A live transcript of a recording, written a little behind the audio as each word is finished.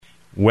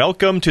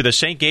Welcome to the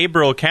St.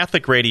 Gabriel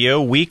Catholic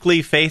Radio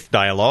Weekly Faith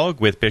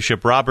Dialogue with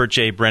Bishop Robert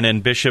J.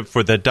 Brennan, Bishop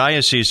for the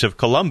Diocese of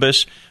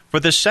Columbus,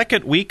 for the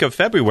second week of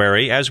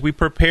February as we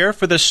prepare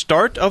for the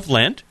start of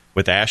Lent,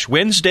 with Ash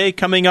Wednesday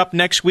coming up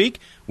next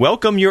week.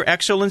 Welcome, Your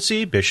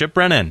Excellency, Bishop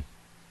Brennan.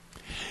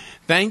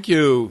 Thank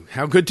you.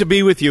 How good to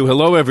be with you.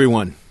 Hello,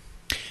 everyone.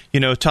 You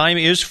know, time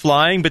is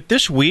flying, but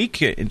this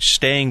week,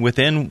 staying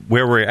within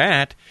where we're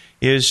at,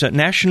 is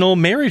National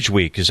Marriage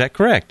Week. Is that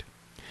correct?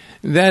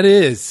 That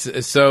is.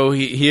 So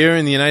here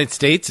in the United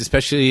States,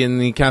 especially in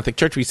the Catholic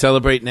Church, we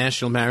celebrate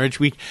National Marriage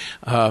Week.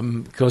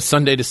 Goes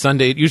Sunday to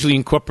Sunday. It usually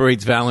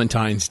incorporates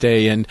Valentine's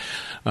Day. And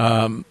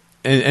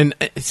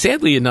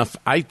sadly enough,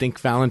 I think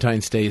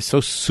Valentine's Day is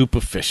so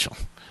superficial.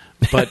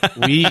 But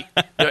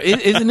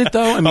isn't it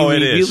though? I mean, we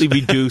really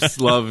reduce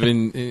love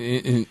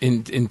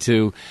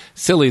into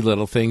silly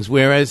little things,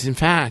 whereas in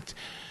fact,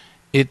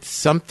 it's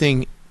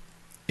something.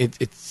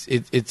 It's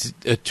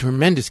a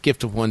tremendous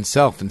gift of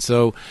oneself, and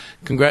so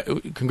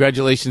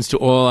congratulations to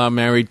all our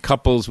married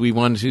couples. We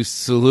want to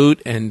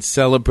salute and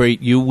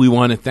celebrate you. We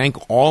want to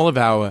thank all of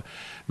our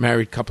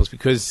married couples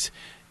because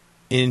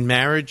in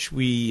marriage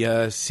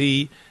we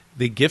see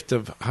the gift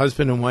of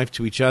husband and wife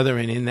to each other,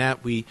 and in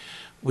that we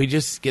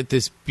just get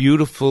this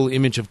beautiful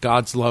image of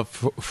God's love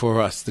for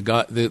us,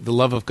 the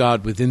love of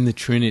God within the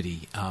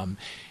Trinity.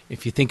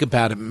 If you think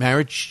about it,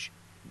 marriage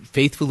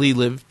faithfully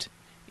lived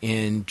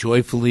and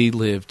joyfully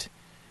lived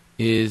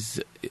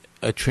is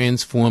a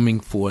transforming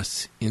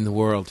force in the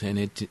world, and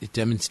it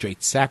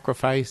demonstrates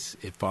sacrifice,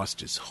 it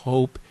fosters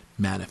hope,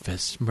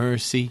 manifests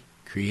mercy,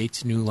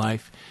 creates new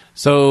life.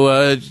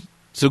 So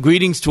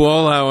greetings to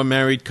all our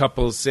married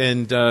couples,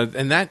 and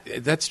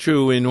that's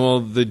true in all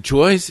the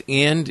joys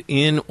and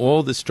in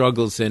all the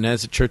struggles. And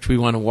as a church, we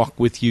want to walk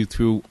with you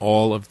through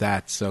all of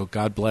that. So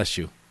God bless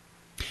you.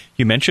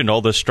 You mentioned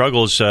all the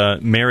struggles.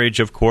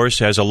 Marriage, of course,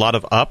 has a lot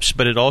of ups,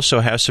 but it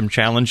also has some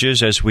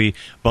challenges as we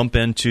bump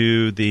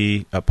into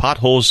the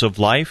potholes of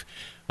life.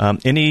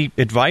 Any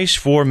advice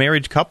for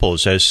married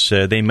couples as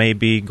they may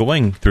be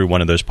going through one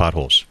of those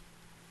potholes?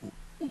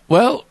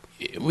 Well,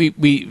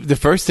 the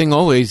first thing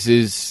always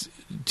is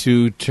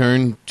to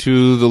turn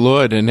to the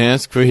Lord and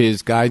ask for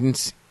His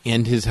guidance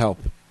and His help.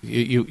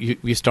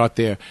 You start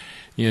there,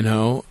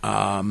 and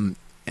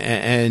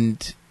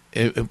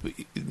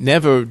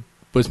never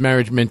was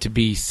marriage meant to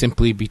be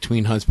simply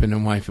between husband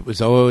and wife. It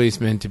was always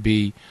meant to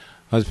be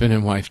husband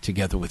and wife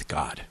together with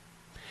God.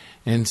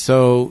 And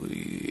so,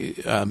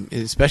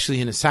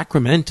 especially in a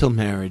sacramental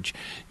marriage,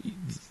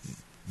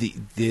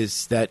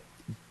 there's that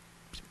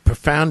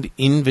profound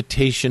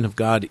invitation of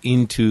God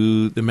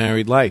into the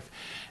married life.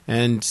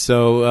 And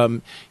so,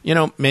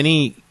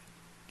 many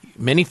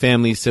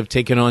families have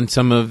taken on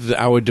some of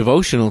our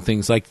devotional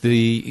things, like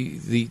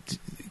the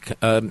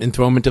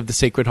enthronement of the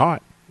Sacred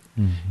Heart.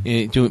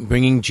 Mm-hmm.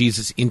 Bringing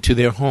Jesus into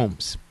their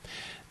homes.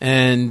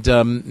 And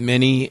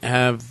many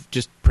have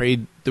just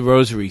prayed the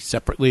rosary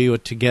separately or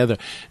together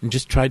and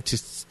just tried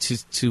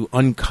to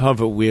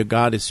uncover where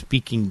God is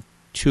speaking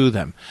to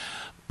them.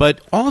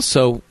 But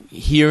also,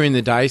 here in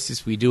the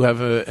diocese, we do have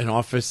an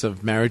office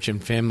of marriage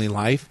and family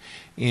life,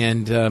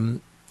 and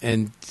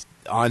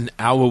on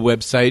our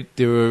website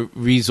there are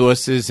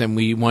resources, and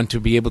we want to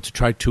be able to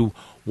try to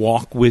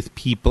walk with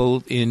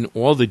people in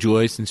all the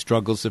joys and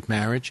struggles of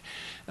marriage.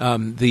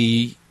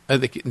 The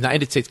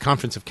United States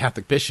Conference of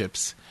Catholic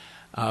Bishops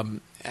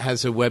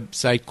has a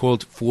website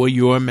called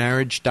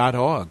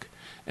foryourmarriage.org.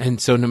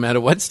 And so no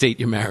matter what state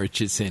your marriage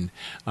is in,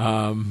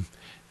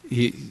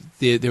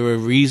 there are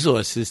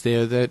resources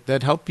there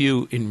that help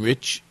you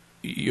enrich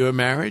your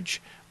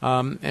marriage,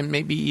 and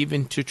maybe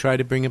even to try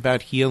to bring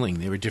about healing.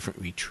 There are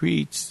different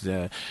retreats,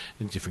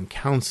 different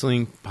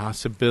counseling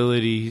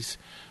possibilities.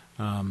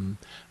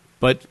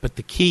 But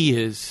the key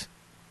is,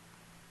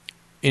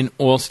 in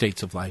all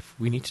states of life,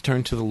 we need to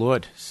turn to the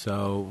Lord.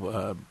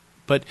 So,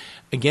 but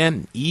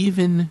again,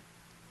 even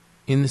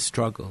in the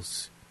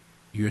struggles,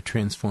 you're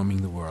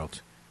transforming the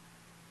world.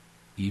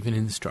 Even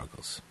in the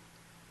struggles.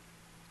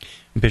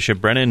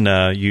 Bishop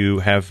Brennan, you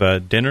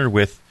have dinner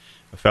with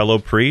fellow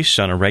priests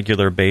on a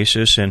regular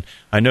basis, and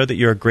I know that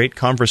you're a great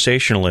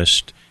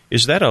conversationalist.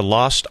 Is that a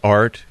lost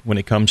art when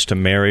it comes to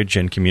marriage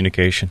and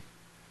communication?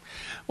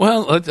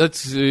 Well,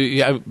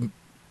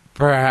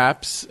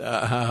 perhaps.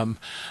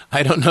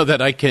 I don't know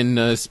that I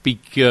can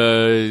speak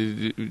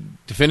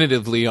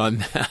definitively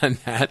on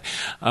that.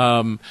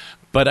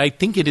 But I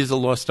think it is a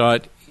lost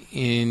art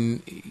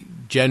in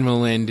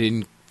general and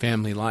in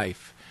family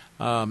life.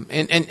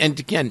 And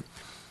again,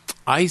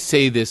 I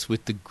say this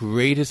with the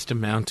greatest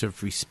amount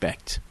of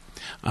respect.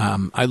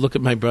 I look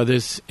at my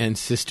brothers and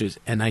sisters,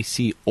 and I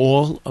see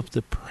all of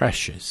the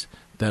pressures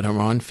that are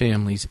on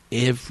families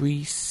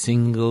every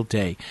single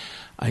day.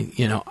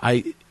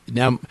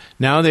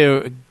 Now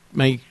they're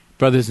my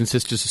brothers and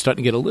sisters are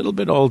starting to get a little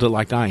bit older,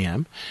 like I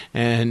am,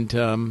 and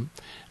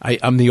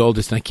I'm the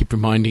oldest, and I keep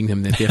reminding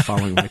them that they're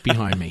following right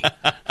behind me.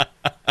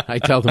 I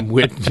tell them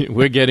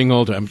we're getting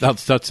older. I'll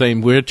start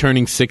saying we're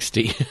turning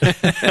 60.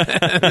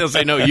 They'll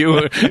say, no,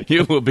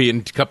 you will be in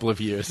a couple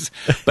of years.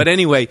 But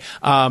anyway,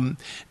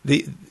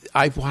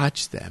 I've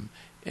watched them,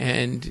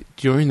 and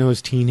during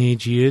those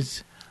teenage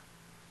years,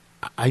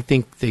 I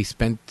think they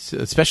spent,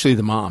 especially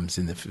the moms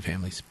in the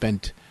family,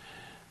 spent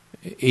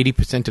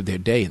 80% of their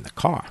day in the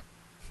car.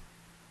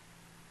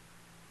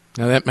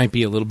 Now, that might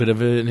be a little bit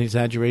of an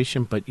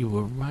exaggeration, but you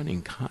were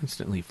running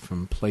constantly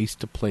from place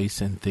to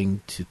place and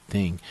thing to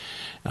thing,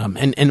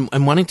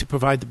 and wanting to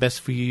provide the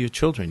best for your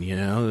children,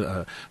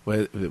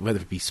 whether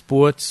it be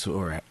sports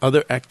or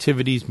other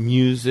activities,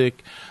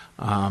 music,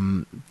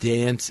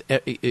 dance,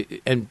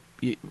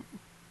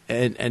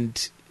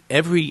 and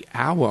every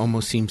hour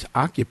almost seems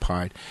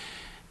occupied.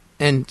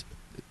 And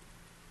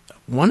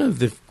one of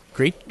the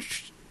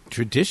great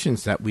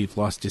traditions that we've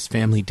lost is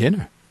family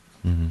dinner.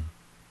 Mm-hmm.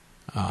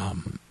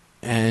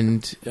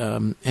 And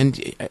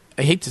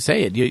I hate to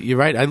say it, you're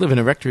right. I live in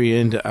a rectory,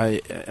 and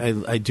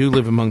I do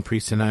live among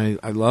priests, and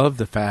I love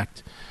the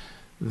fact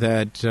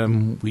that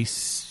we,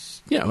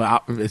 as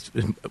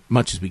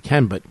much as we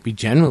can, but we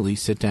generally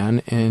sit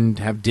down and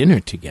have dinner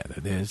together.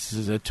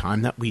 There's a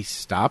time that we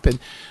stop,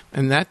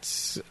 and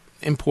that's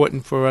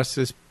important for us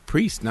as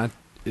priests.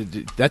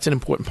 That's an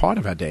important part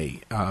of our day,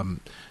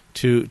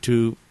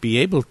 to be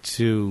able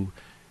to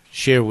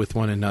share with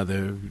one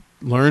another,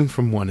 learn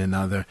from one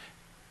another,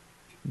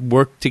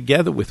 work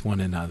together with one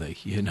another.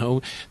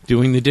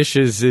 Doing the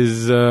dishes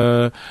is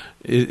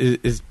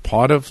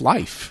part of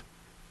life,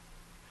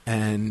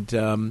 and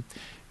I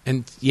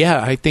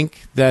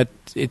think that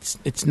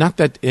it's not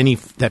that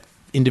that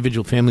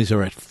individual families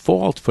are at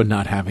fault for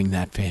not having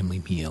that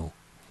family meal.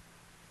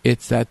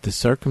 It's that the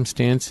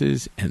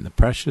circumstances and the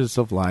pressures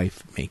of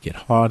life make it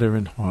harder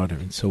and harder,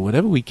 and so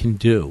whatever we can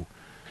do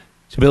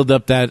to build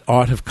up that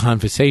art of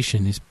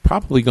conversation is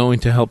probably going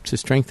to help to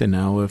strengthen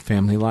our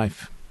family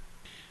life.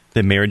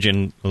 The Marriage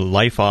and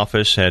Life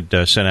Office had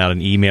sent out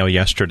an email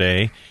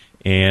yesterday,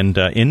 and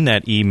in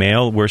that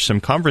email were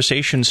some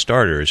conversation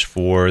starters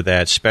for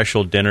that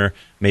special dinner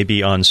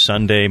maybe on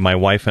Sunday. My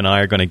wife and I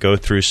are going to go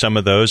through some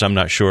of those. I'm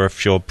not sure if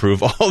she'll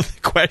approve all the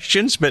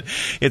questions, but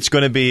it's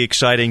going to be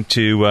exciting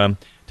to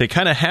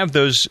kind of have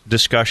those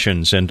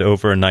discussions and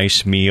over a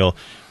nice meal.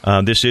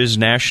 This is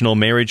National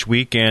Marriage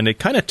Week, and it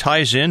kind of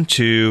ties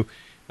into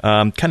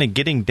kind of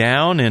getting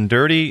down and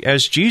dirty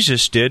as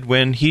Jesus did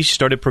when he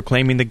started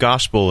proclaiming the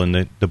gospel in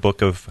the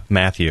book of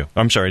Matthew.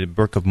 I'm sorry, the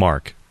book of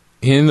Mark.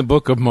 In the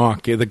book of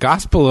Mark, the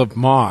Gospel of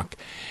Mark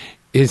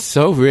is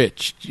so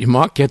rich.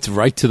 Mark gets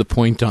right to the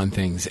point on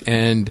things,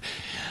 and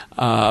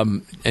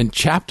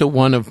chapter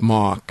 1 of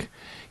Mark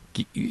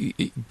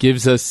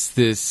gives us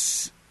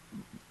this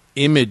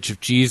image of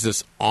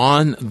Jesus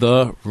on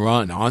the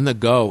run, on the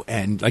go,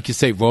 and like you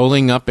say,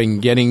 rolling up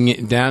and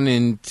getting down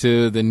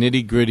into the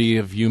nitty-gritty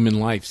of human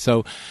life.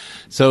 So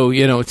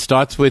it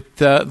starts with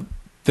the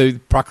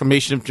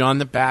proclamation of John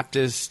the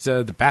Baptist,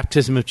 the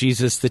baptism of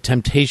Jesus, the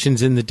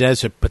temptations in the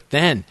desert, but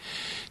then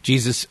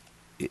Jesus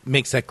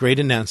makes that great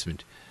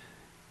announcement.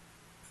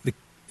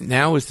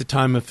 Now is the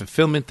time of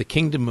fulfillment. The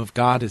kingdom of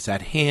God is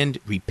at hand.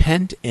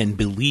 Repent and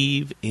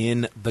believe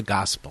in the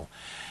gospel.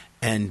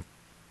 And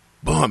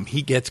boom,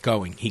 he gets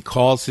going. He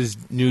calls his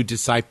new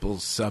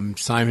disciples,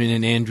 Simon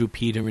and Andrew,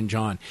 Peter and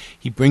John.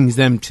 He brings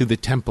them to the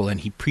temple,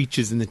 and he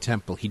preaches in the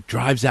temple. He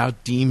drives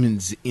out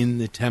demons in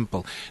the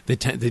temple. The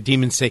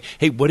demons say,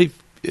 hey, what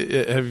if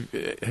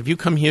have you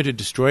come here to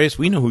destroy us?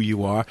 We know who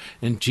you are.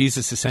 And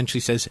Jesus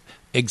essentially says,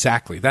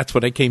 exactly, that's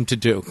what I came to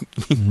do.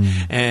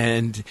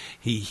 And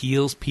he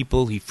heals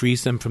people. He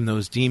frees them from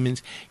those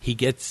demons. He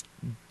gets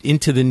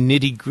into the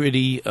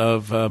nitty-gritty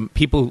of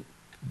people.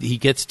 He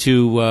gets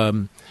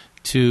to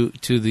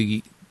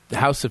the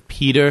house of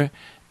Peter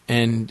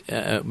and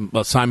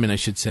Simon, I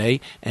should say,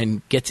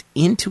 and gets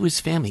into his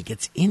family,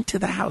 gets into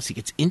the house, he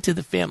gets into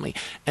the family.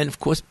 And of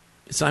course,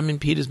 Simon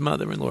Peter's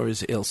mother-in-law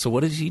is ill. So what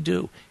does he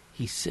do?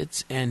 He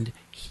sits and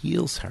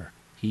heals her.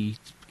 He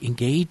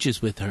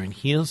engages with her and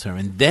heals her.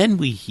 And then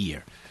we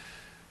hear.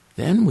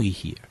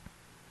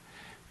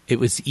 It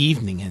was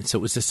evening, and so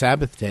it was the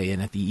Sabbath day.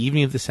 And at the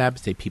evening of the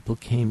Sabbath day, people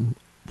came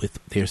with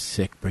their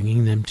sick,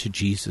 bringing them to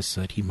Jesus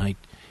so that he might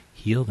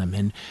heal them.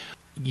 And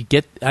you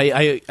get,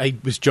 I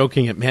was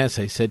joking at Mass.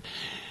 I said,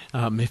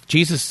 if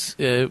Jesus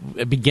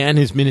began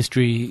his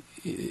ministry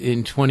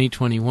in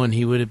 2021,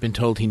 he would have been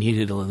told he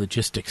needed a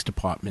logistics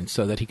department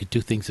so that he could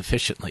do things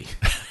efficiently.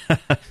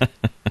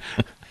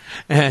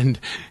 And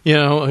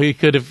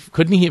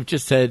couldn't he have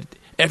just said,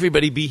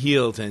 everybody be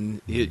healed,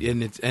 and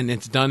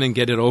it's done, and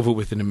get it over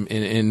with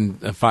in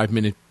a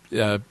 5-minute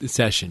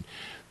session?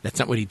 That's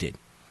not what he did.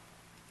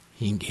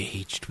 He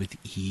engaged with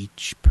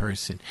each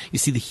person. You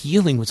see, the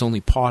healing was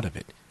only part of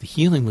it. The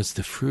healing was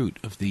the fruit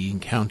of the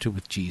encounter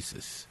with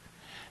Jesus.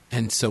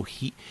 And so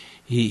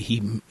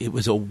it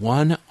was a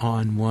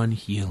one-on-one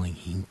healing.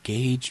 He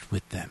engaged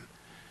with them.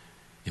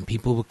 And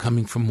people were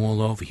coming from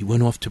all over. He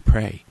went off to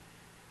pray.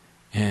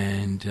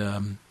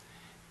 And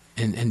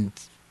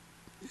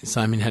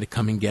Simon had to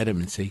come and get him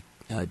and say,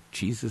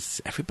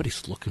 Jesus,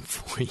 everybody's looking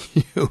for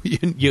you.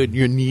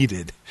 You're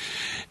needed.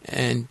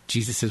 And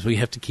Jesus says, well, you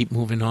have to keep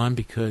moving on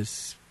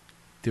because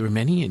there are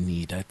many in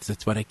need.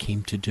 That's what I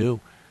came to do.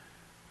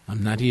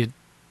 I'm not here,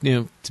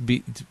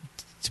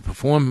 to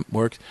perform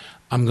work.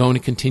 I'm going to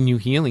continue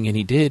healing. And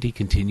he did. He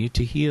continued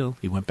to heal.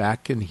 He went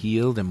back and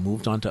healed and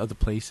moved on to other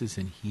places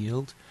and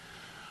healed.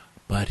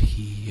 But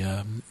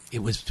it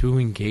was through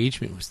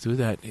engagement. It was through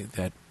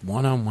that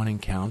one-on-one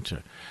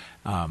encounter.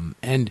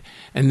 And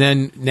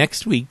then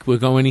next week we're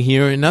going to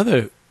hear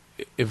another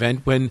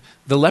event when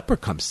the leper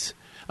comes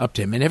up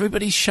to him, and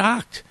everybody's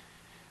shocked.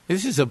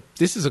 This is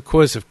a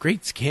cause of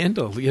great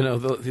scandal.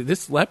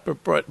 This leper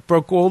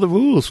broke all the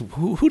rules.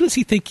 Who does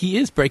he think he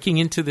is, breaking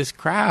into this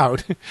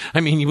crowd? I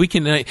mean, we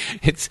can. We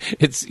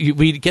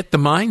get the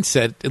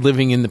mindset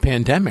living in the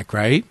pandemic,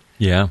 right?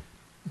 Yeah.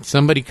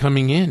 Somebody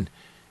coming in,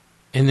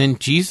 and then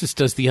Jesus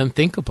does the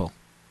unthinkable.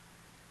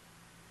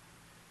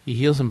 He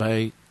heals him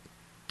by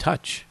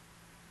touch.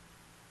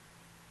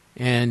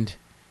 And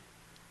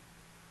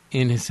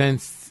in a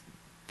sense,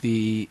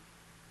 the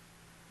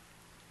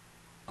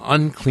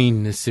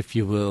uncleanness, if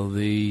you will,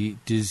 the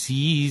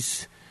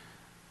disease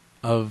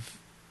of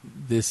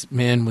this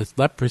man with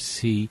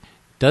leprosy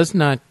does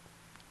not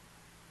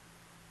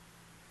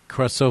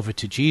cross over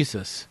to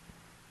Jesus,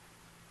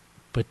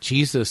 but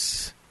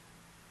Jesus,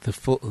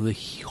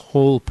 the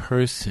whole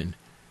person,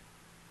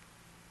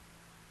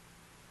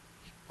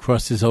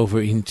 crosses over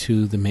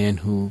into the man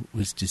who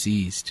was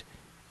diseased.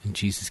 And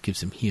Jesus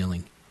gives him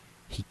healing.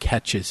 He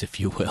catches,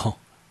 if you will,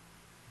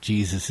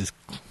 Jesus'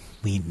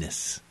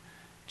 cleanness,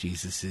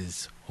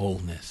 Jesus'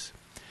 wholeness.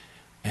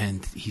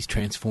 And he's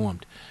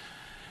transformed.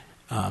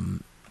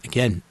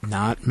 Again,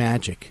 not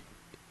magic,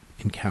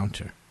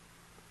 encounter.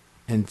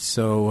 And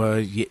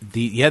so,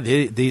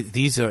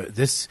 these are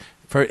this,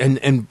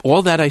 and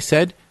all that I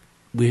said,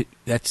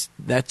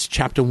 that's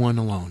chapter 1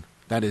 alone.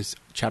 That is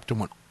chapter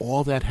 1.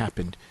 All that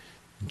happened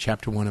in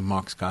chapter 1 of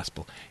Mark's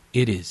Gospel.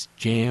 It is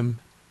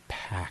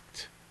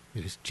jam-packed.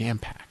 It is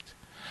jam-packed,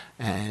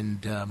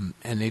 and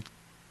it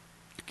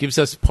gives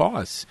us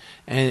pause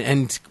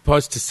and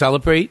pause to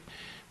celebrate,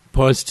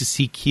 pause to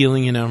seek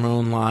healing in our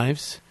own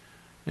lives,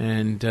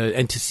 and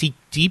to seek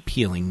deep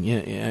healing.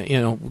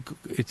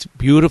 It's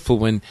beautiful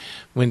when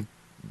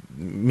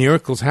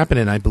miracles happen,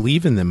 and I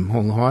believe in them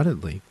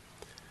wholeheartedly.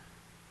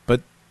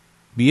 But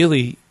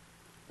really,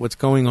 what's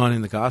going on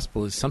in the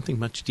gospel is something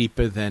much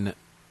deeper than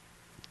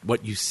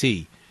what you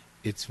see.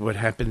 It's what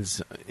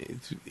happens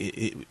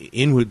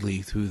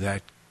inwardly through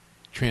that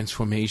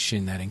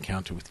transformation, that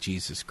encounter with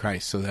Jesus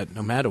Christ, so that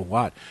no matter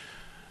what,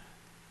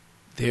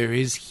 there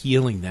is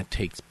healing that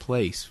takes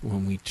place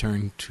when we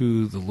turn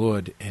to the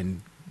Lord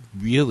and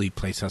really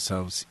place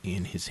ourselves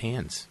in His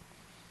hands.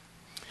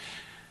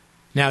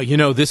 Now,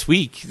 this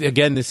week,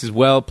 again, this is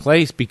well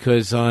placed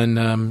because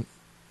on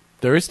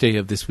Thursday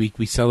of this week,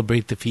 we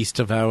celebrate the feast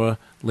of Our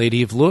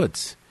Lady of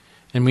Lourdes.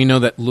 And we know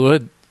that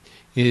Lourdes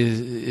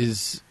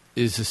is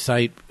a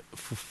site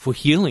for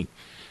healing.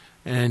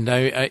 And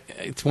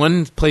it's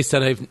one place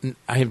that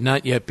I have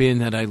not yet been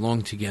that I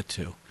long to get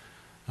to.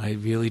 I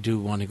really do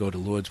want to go to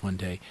Lourdes one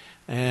day.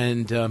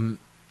 And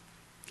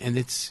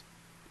it's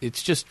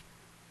just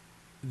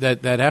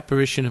that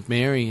apparition of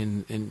Mary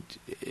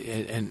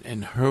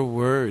and her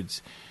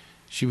words.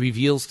 She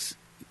reveals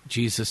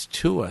Jesus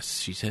to us.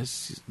 She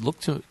says,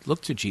 look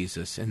to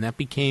Jesus. And that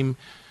became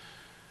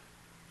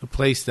a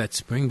place, that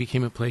spring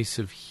became a place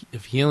of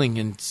healing.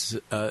 And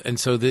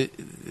so the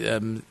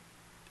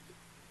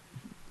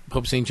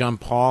Pope St. John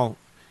Paul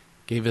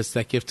gave us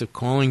that gift of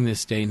calling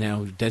this day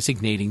now,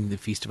 designating the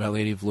Feast of Our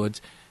Lady of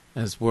Lourdes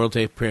as World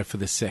Day of Prayer for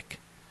the Sick.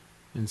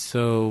 And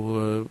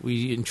so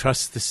we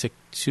entrust the sick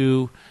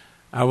to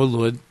our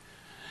Lord.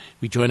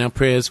 We join our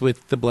prayers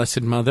with the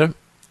Blessed Mother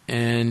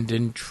and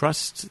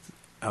entrust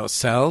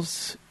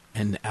ourselves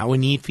and our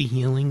need for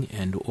healing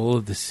and all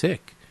of the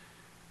sick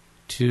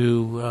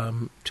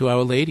to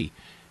Our Lady,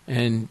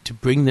 and to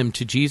bring them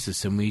to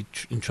Jesus. And we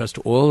entrust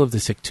all of the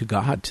sick to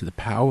God, to the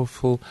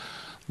powerful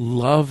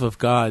love of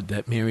God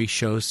that Mary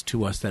shows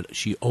to us, that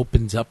she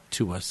opens up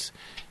to us,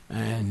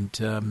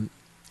 and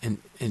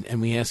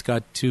we ask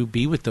God to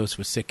be with those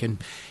who are sick. And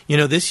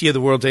this year the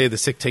World Day of the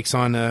Sick takes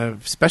on a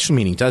special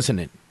meaning, doesn't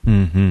it?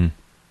 Mm-hmm.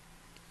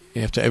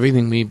 After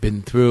everything we've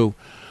been through,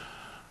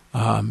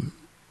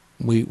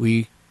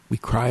 we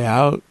cry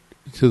out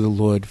to the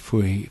Lord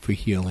for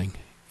healing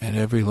at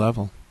every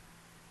level.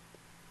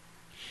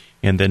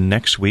 And then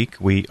next week,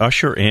 we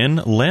usher in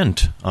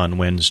Lent on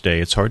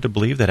Wednesday. It's hard to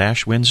believe that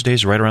Ash Wednesday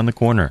is right around the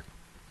corner.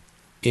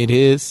 It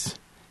is.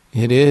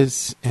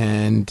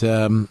 And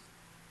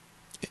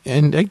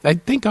I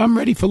think I'm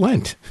ready for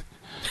Lent.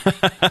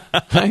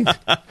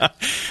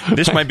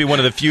 This might be one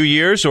of the few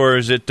years, or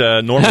is it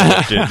normal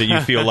that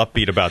you feel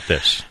upbeat about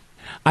this?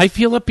 I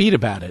feel upbeat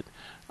about it.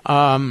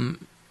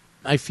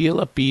 I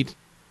feel upbeat,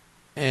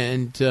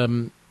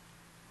 and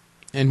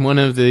one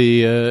of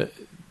the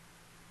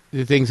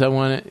things I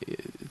want to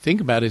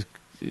think about is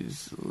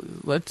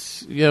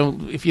let's,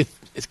 if you,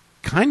 it's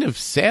kind of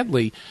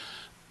sadly,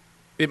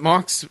 it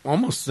marks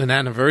almost an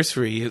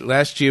anniversary.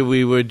 Last year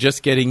we were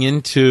just getting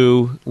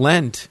into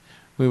Lent.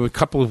 We were a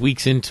couple of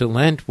weeks into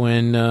Lent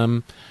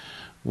when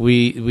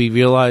we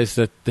realized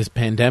that this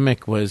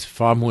pandemic was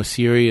far more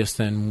serious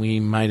than we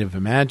might have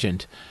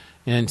imagined,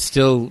 and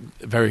still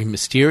very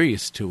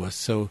mysterious to us.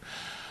 So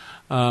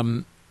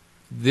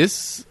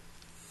this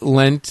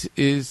Lent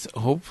is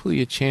hopefully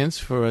a chance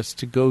for us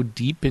to go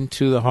deep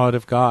into the heart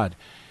of God,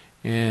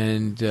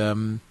 and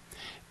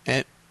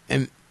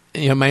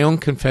my own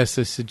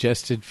confessor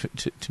suggested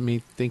to me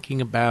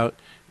thinking about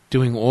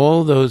doing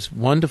all those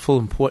wonderful,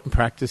 important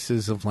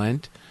practices of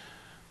Lent,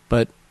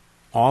 but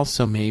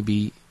also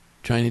maybe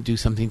trying to do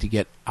something to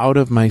get out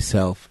of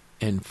myself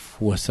and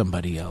for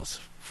somebody else,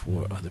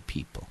 for other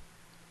people.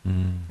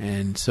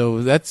 And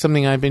so that's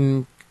something I've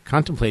been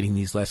contemplating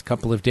these last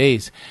couple of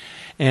days.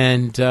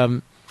 And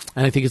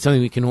I think it's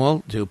something we can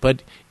all do.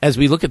 But as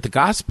we look at the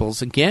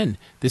Gospels, again,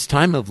 this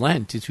time of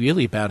Lent is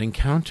really about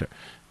encounter.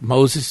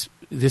 Moses,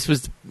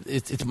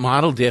 it's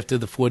modeled after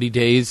the 40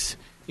 days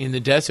in the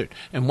desert.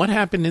 And what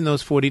happened in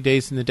those 40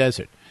 days in the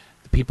desert?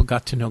 The people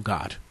got to know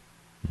God.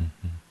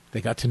 Mm-hmm.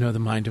 They got to know the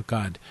mind of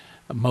God.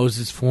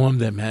 Moses formed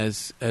them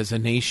as a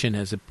nation,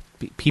 as a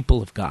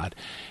people of God,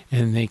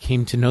 and they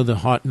came to know the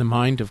heart and the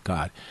mind of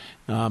God.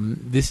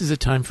 This is a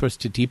time for us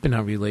to deepen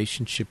our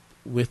relationship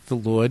with the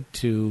Lord,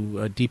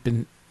 to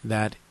deepen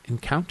that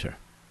encounter.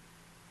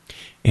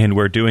 And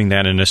we're doing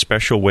that in a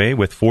special way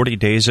with 40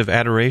 days of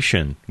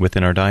adoration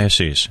within our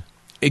diocese.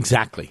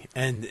 Exactly,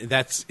 and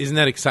isn't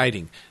that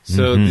exciting?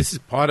 So this is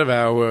part of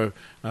our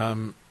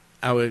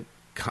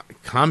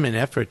common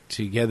effort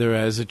together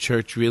as a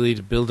church, really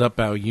to build up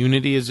our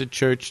unity as a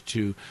church,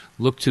 to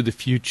look to the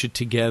future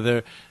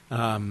together,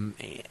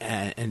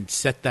 and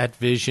set that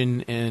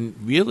vision, and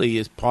really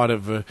is part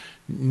of a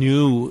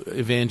new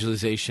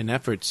evangelization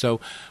effort.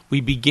 So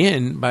we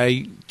begin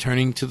by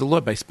turning to the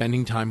Lord, by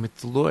spending time with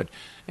the Lord.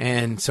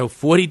 And so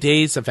 40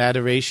 days of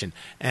adoration.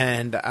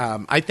 And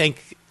I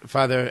thank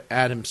Father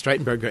Adam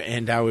Streitenberger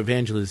and our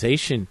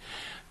evangelization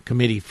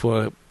committee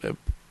for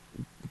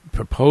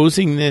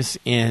proposing this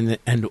and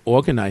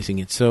organizing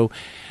it. So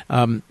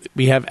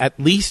we have at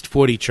least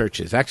 40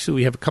 churches. Actually,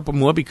 we have a couple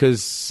more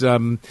because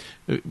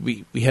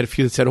we had a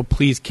few that said, "Oh,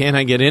 please, can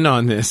I get in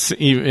on this?"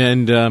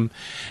 And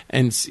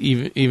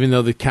even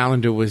though the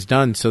calendar was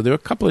done, so there are a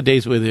couple of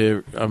days where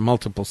there are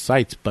multiple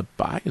sites, but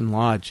by and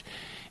large,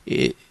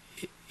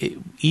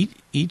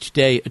 each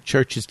day a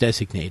church is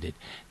designated.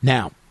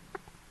 Now,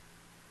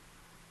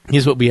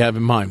 here's what we have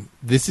in mind.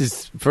 This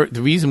is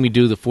the reason we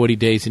do the 40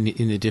 days in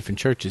the different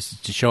churches is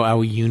to show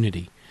our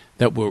unity,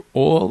 that we're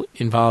all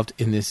involved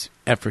in this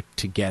effort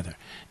together.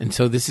 And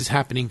so this is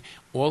happening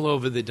all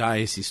over the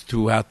diocese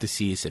throughout the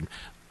season.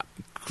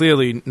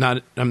 Clearly,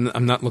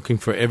 I'm not looking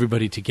for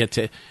everybody to get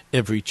to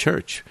every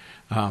church.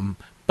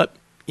 But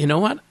you know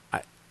what?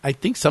 I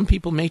think some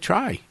people may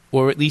try,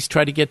 or at least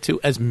try to get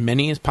to as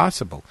many as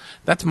possible.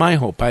 That's my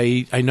hope.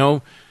 I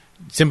know,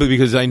 simply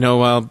because I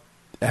know I'll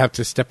have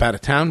to step out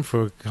of town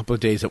for a couple of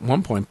days at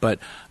one point, but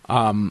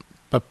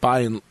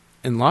by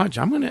and large,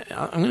 I'm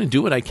gonna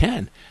do what I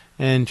can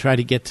and try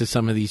to get to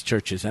some of these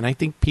churches, and I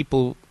think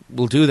people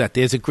will do that.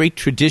 There's a great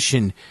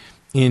tradition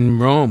in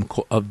Rome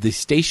of the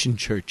station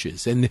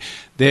churches, and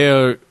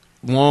they're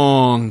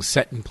long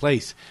set in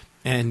place,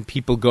 and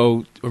people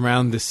go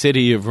around the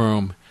city of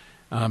Rome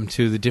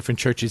to the different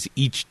churches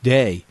each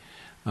day.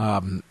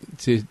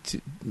 To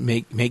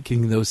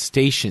making those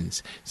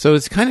stations. So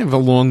it's kind of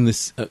along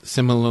this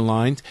similar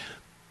lines.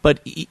 But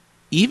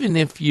even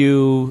if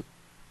you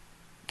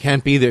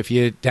can't be there, if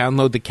you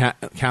download the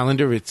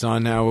calendar, it's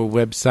on our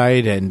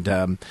website, and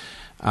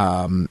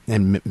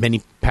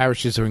many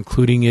parishes are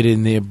including it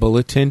in their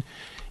bulletin.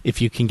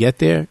 If you can get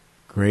there,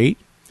 great.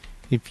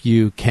 If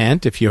you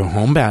can't, if you're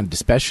homebound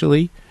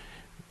especially,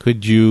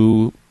 could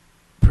you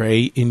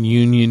pray in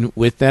union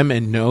with them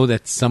and know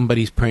that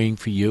somebody's praying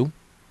for you?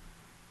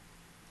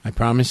 I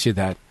promise you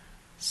that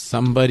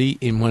somebody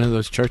in one of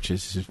those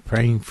churches is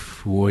praying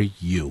for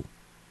you.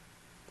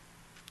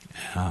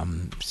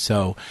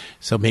 So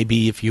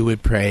maybe if you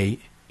would pray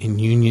in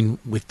union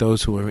with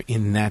those who are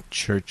in that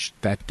church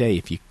that day,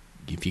 if you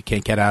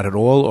can't get out at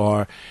all,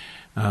 or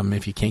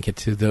if you can't get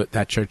to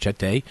that church that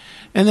day,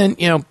 and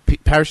then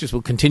parishes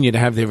will continue to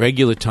have their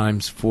regular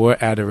times for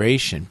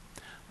adoration,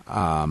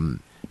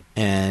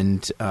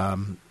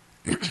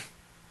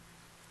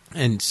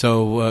 And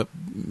so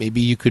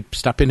maybe you could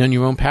stop in on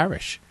your own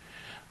parish,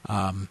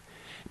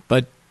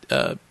 but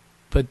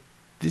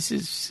this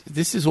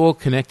is all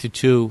connected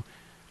to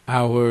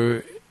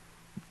our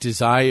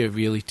desire,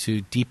 really,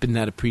 to deepen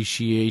that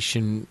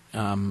appreciation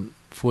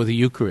for the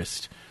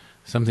Eucharist.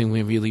 Something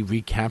we're really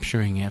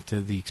recapturing after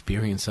the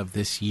experience of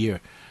this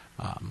year.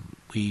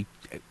 We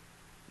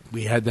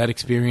had that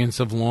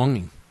experience of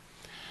longing,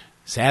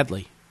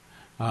 sadly.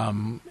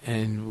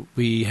 And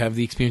we have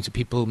the experience of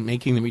people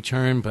making the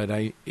return, but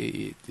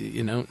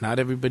not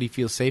everybody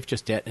feels safe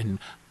just yet, and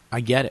I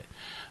get it.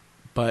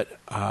 But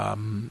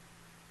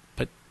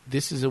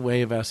this is a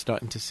way of us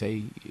starting to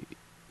say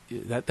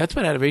that's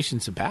what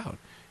adoration's about.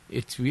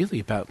 It's really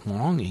about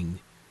longing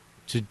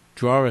to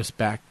draw us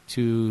back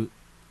to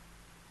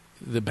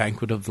the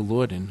banquet of the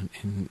Lord and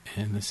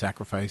the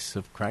sacrifice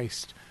of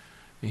Christ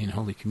in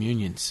Holy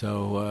Communion.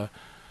 So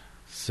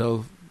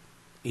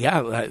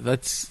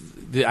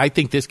I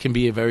think this can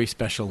be a very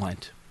special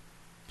Lent.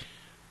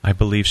 I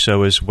believe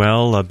so as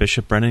well.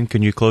 Bishop Brennan,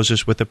 can you close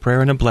us with a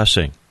prayer and a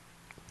blessing?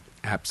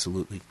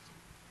 Absolutely.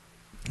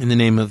 In the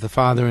name of the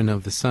Father, and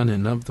of the Son,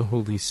 and of the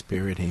Holy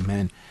Spirit,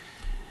 amen.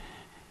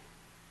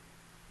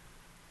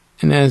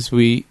 And as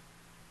we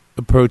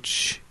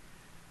approach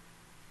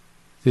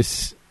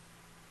this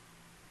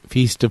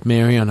Feast of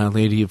Mary on Our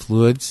Lady of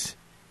Lourdes,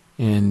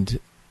 and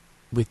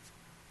with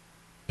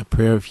a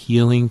prayer of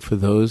healing for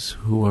those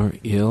who are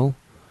ill,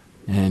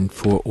 and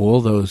for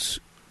all those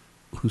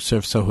who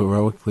serve so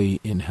heroically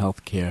in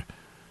healthcare,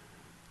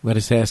 let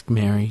us ask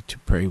Mary to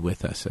pray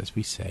with us as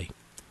we say,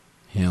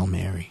 Hail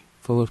Mary,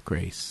 full of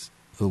grace,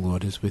 the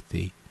Lord is with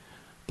thee.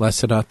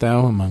 Blessed art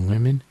thou among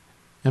women,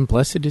 and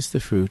blessed is the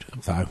fruit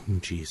of thy womb,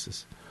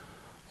 Jesus.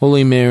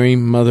 Holy Mary,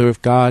 Mother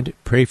of God,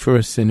 pray for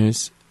us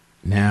sinners,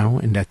 now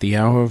and at the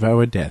hour of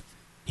our death.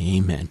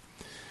 Amen.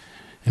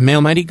 And may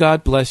Almighty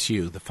God bless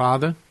you, the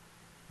Father,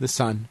 the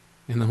Son,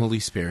 and the Holy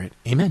Spirit.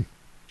 Amen.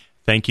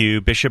 Thank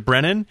you, Bishop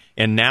Brennan.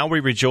 And now we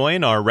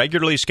rejoin our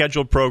regularly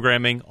scheduled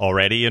programming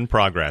already in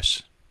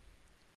progress.